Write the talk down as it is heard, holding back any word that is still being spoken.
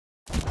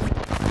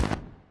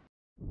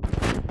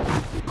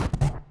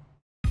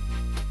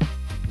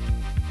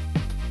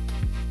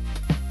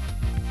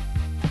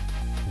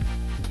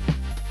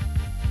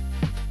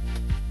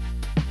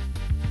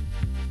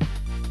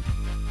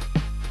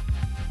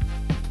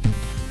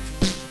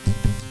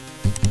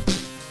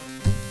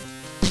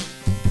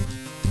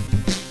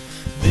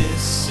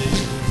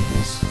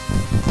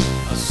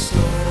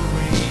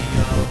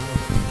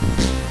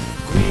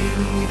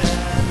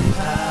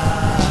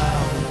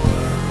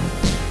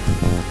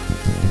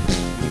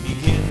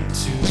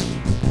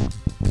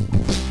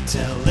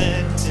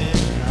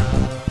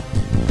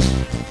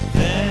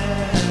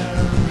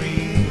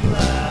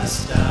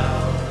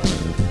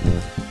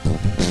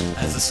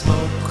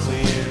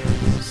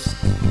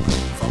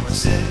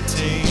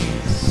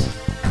cities.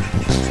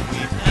 We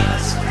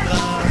ask the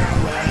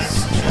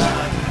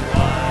question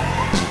why.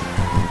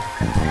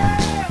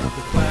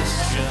 The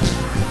question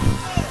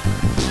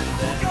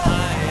that I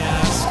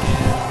ask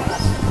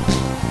is,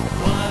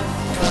 what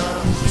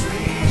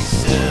country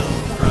still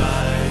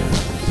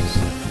thrives?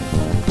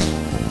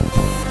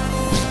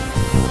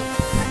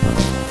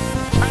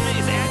 China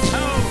is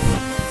asshole!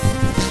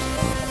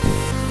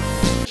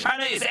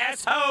 China is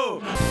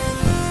asshole!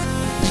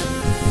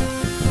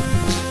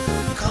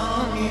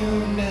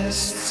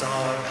 Communists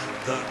are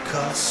the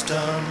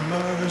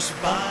customers.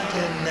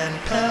 Biden and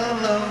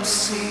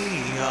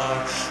Pelosi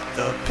are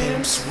the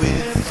pimps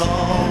with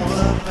all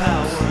the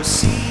power.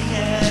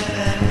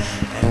 CNN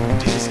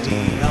and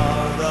Disney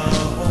are the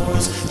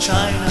whores.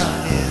 China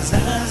is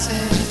as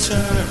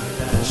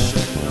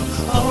international.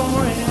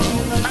 Or in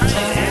the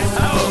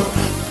tower.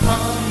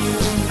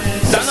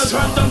 Communists Donald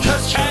Trump don't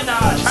trust China!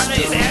 China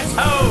is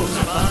asshole!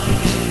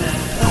 Biden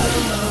and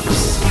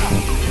Pelosi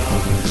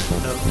are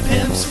the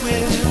pimps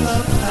with the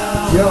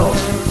power.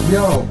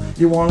 Yo,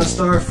 you wanna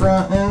start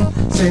frontin'?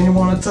 Saying you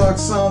wanna talk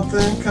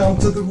something? Come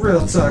to the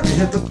real talk and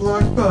hit the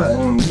block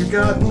button. You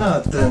got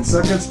nothing,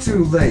 suck, it's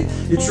too late.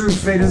 Your true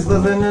fate is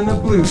living in a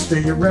blue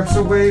state. Your reps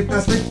are way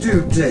past the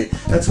due date.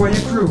 That's why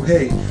your crew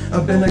hate.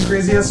 I've been a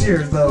crazy ass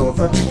years though.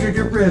 Thought you could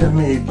get rid of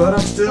me, but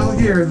I'm still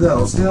here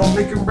though. Still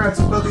making raps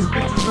about these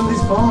bitches and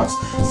these bumps.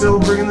 Still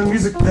bringing the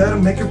music that'll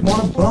make it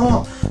wanna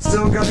bump.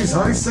 Still got these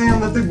hotties saying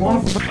that they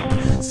wanna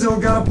Still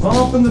got a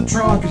pump in the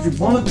trunk if you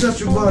wanna test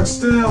your luck.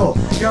 Still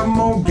got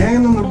more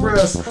game than the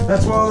rest.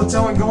 That's why all the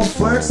talent gon'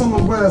 flex on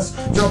the west.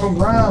 Dropping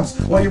rhymes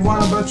while you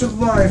whine about your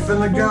life.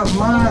 And I got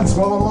mines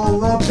while I'm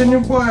all up in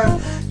your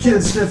wife.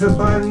 Kids sniffing,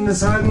 Biden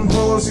is hiding,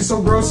 Pelosi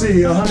so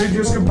grossy. 100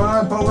 years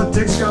combined,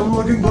 politics got them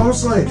looking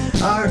closely.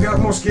 I got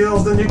more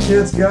skills than your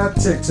kids got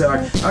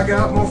TikTok. I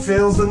got more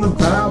feels than the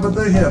vibe of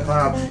the hip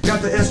hop.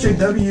 Got the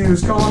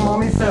SJWs calling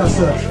mommy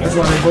faster. That's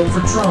why they vote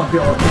for Trump,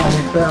 y'all call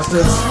me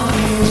bastards.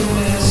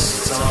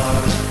 Communists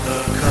are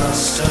the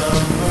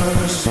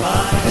customers.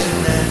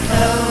 Biden and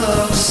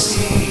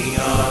Pelosi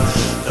are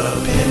the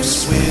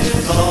pimps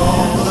with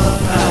all the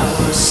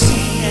power.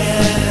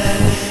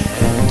 CNN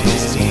and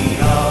Disney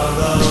are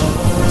the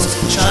whores.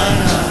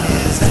 China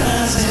is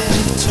as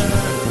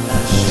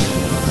international.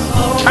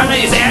 China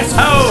is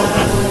asshole!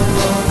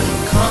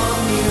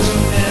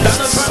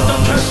 Donald Trump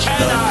don't trust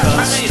China!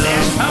 China is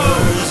asshole!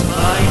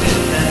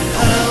 Biden and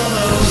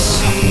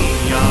Pelosi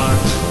are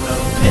the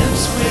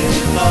pimps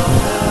with all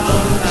the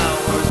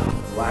power.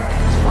 Black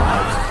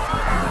lives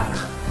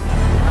matter.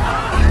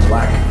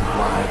 Black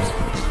lives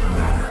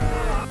matter.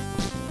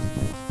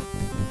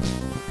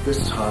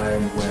 This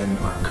time when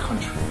our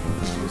country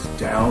is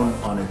down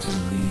on its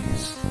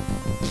knees,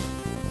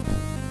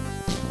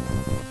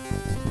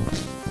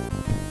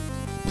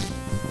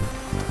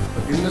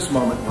 but in this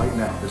moment right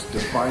now, this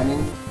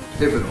defining,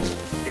 pivotal,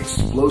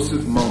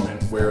 explosive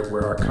moment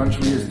where our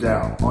country is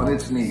down on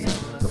its knees,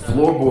 the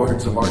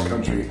floorboards of our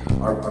country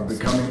are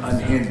becoming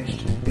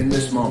unhinged. In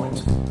this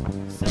moment,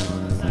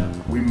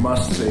 we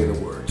must say the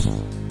words,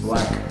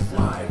 Black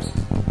Lives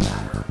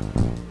Matter.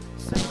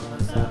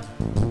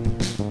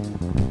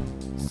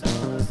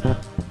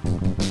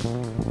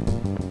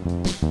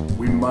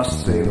 We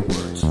must say the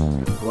words,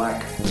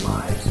 Black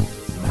Lives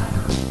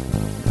Matter.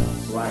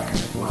 Black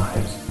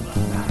Lives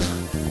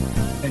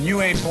Matter. And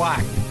you ain't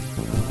black.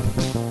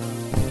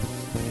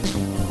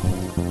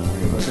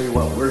 I'll tell you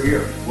what, we're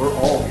here. We're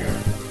all here.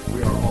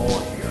 We are all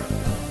here.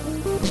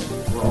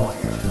 We're all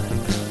here.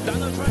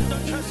 Donald Trump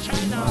don't trust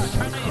China!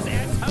 China is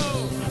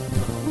asshole!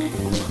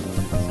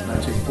 And I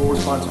take full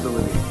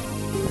responsibility.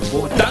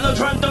 Donald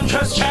Trump don't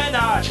trust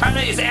China! China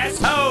is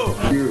asshole!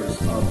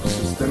 Years of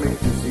systemic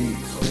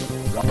disease.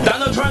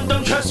 Donald Trump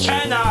don't trust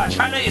China!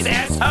 China is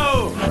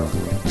asshole!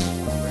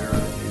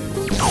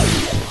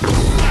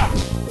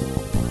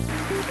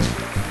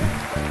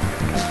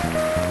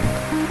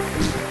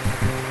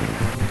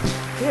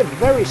 We have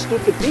very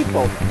stupid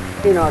people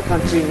in our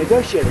country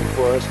negotiating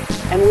for us,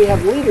 and we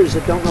have leaders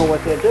that don't know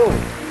what they're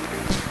doing.